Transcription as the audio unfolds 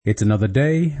It's another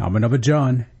day. I'm another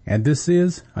John, and this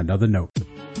is Another Note.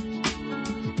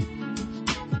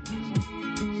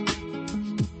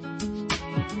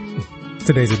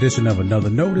 Today's edition of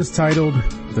Another Note is titled,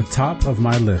 The Top of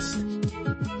My List.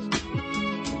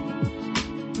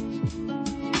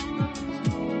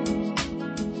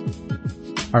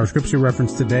 Our scripture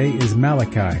reference today is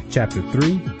Malachi chapter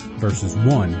 3, verses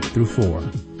 1 through 4.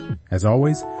 As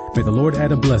always, may the Lord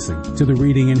add a blessing to the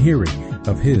reading and hearing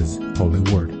of His holy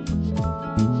word.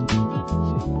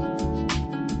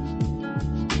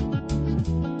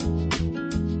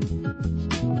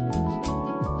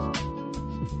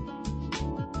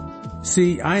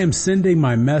 See, I am sending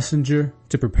my messenger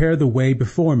to prepare the way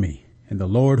before me, and the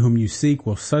Lord whom you seek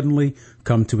will suddenly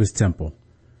come to his temple.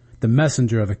 The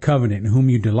messenger of the covenant in whom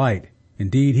you delight.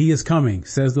 Indeed, he is coming,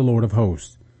 says the Lord of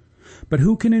hosts. But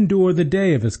who can endure the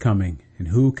day of his coming, and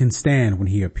who can stand when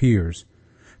he appears?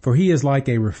 For he is like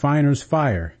a refiner's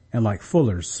fire, and like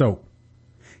fuller's soap.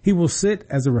 He will sit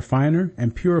as a refiner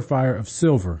and purifier of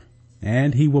silver,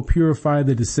 and he will purify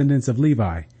the descendants of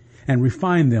Levi, and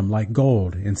refine them like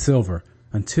gold and silver,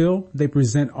 until they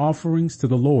present offerings to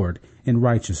the Lord in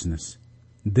righteousness.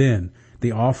 Then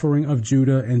the offering of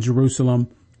Judah and Jerusalem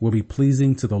will be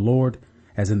pleasing to the Lord,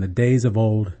 as in the days of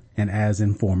old and as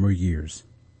in former years.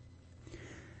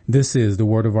 This is the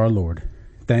word of our Lord.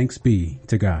 Thanks be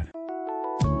to God.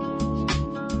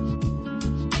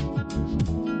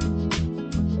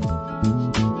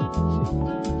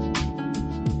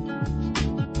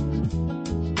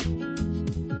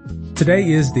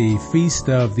 Today is the feast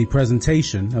of the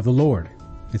presentation of the Lord.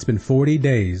 It's been 40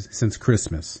 days since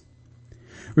Christmas.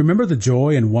 Remember the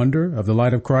joy and wonder of the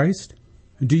light of Christ?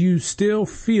 Do you still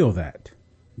feel that?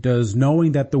 Does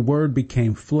knowing that the Word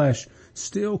became flesh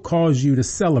still cause you to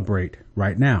celebrate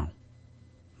right now?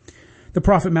 The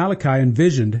prophet Malachi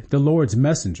envisioned the Lord's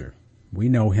messenger. We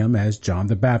know him as John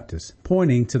the Baptist,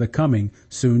 pointing to the coming,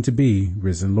 soon-to-be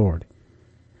risen Lord.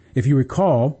 If you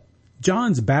recall,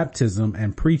 John's baptism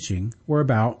and preaching were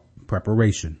about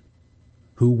preparation.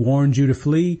 Who warned you to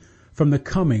flee from the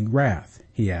coming wrath?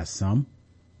 He asked some.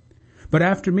 But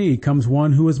after me comes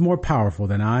one who is more powerful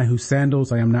than I, whose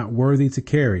sandals I am not worthy to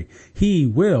carry. He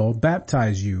will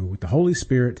baptize you with the Holy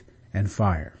Spirit and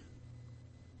fire.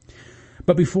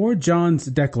 But before John's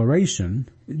declaration,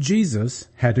 Jesus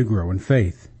had to grow in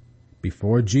faith.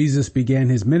 Before Jesus began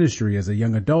his ministry as a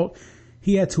young adult,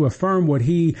 he had to affirm what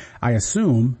he, I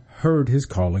assume, heard his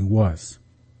calling was.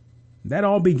 That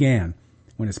all began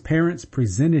when his parents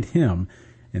presented him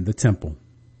in the temple.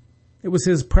 It was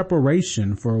his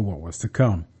preparation for what was to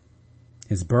come.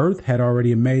 His birth had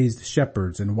already amazed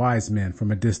shepherds and wise men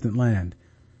from a distant land.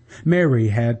 Mary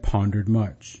had pondered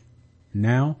much.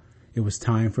 Now it was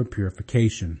time for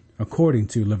purification, according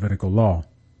to Levitical law.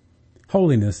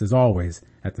 Holiness is always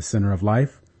at the center of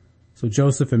life, so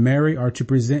Joseph and Mary are to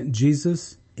present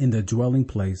Jesus in the dwelling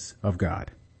place of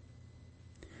God.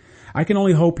 I can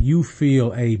only hope you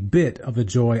feel a bit of the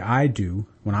joy I do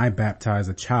when I baptize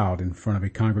a child in front of a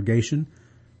congregation.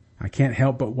 I can't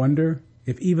help but wonder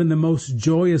if even the most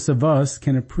joyous of us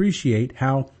can appreciate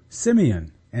how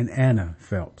Simeon and Anna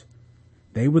felt.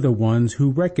 They were the ones who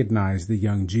recognized the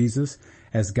young Jesus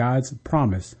as God's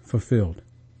promise fulfilled.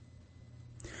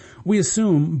 We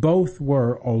assume both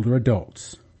were older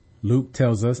adults. Luke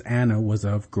tells us Anna was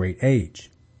of great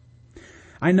age.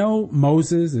 I know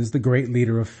Moses is the great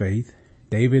leader of faith.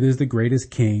 David is the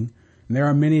greatest king. And there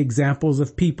are many examples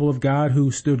of people of God who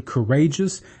stood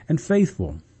courageous and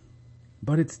faithful.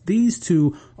 But it's these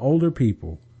two older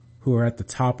people who are at the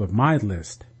top of my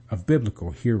list of biblical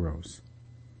heroes.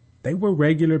 They were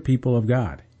regular people of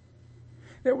God.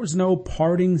 There was no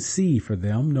parting sea for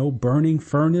them, no burning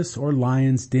furnace or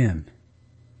lion's den.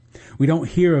 We don't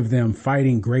hear of them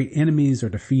fighting great enemies or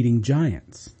defeating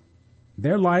giants.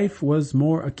 Their life was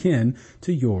more akin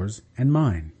to yours and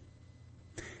mine.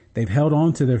 They've held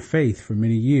on to their faith for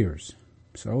many years,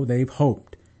 so they've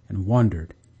hoped and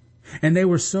wondered. And they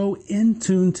were so in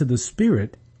tune to the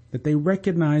Spirit that they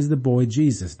recognized the boy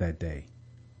Jesus that day.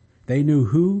 They knew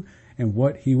who and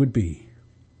what he would be.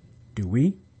 Do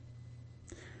we?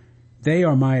 They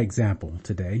are my example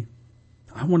today.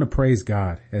 I want to praise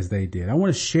God as they did. I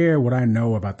want to share what I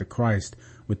know about the Christ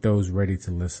with those ready to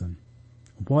listen.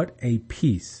 What a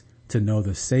peace to know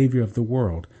the Savior of the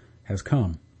world has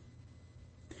come.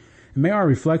 And may our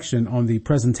reflection on the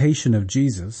presentation of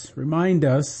Jesus remind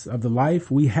us of the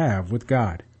life we have with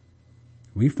God.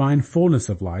 We find fullness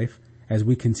of life as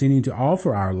we continue to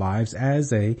offer our lives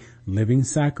as a living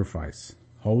sacrifice,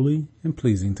 holy and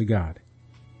pleasing to God.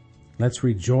 Let's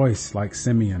rejoice like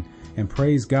Simeon and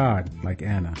praise God like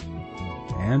Anna.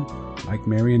 And like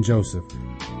Mary and Joseph,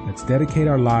 Let's dedicate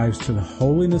our lives to the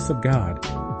holiness of God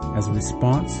as a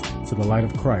response to the light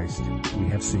of Christ we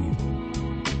have seen.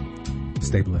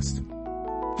 Stay blessed.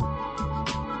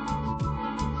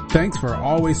 Thanks for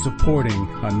always supporting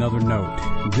Another Note.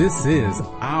 This is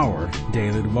our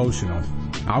daily devotional.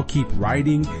 I'll keep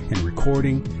writing and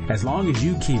recording as long as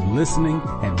you keep listening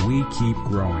and we keep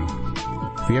growing.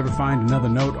 If you ever find Another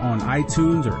Note on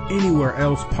iTunes or anywhere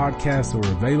else podcasts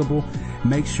are available,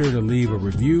 make sure to leave a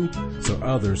review so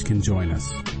others can join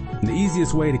us. And the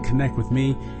easiest way to connect with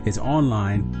me is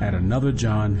online at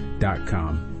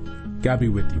anotherjohn.com. God be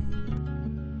with you.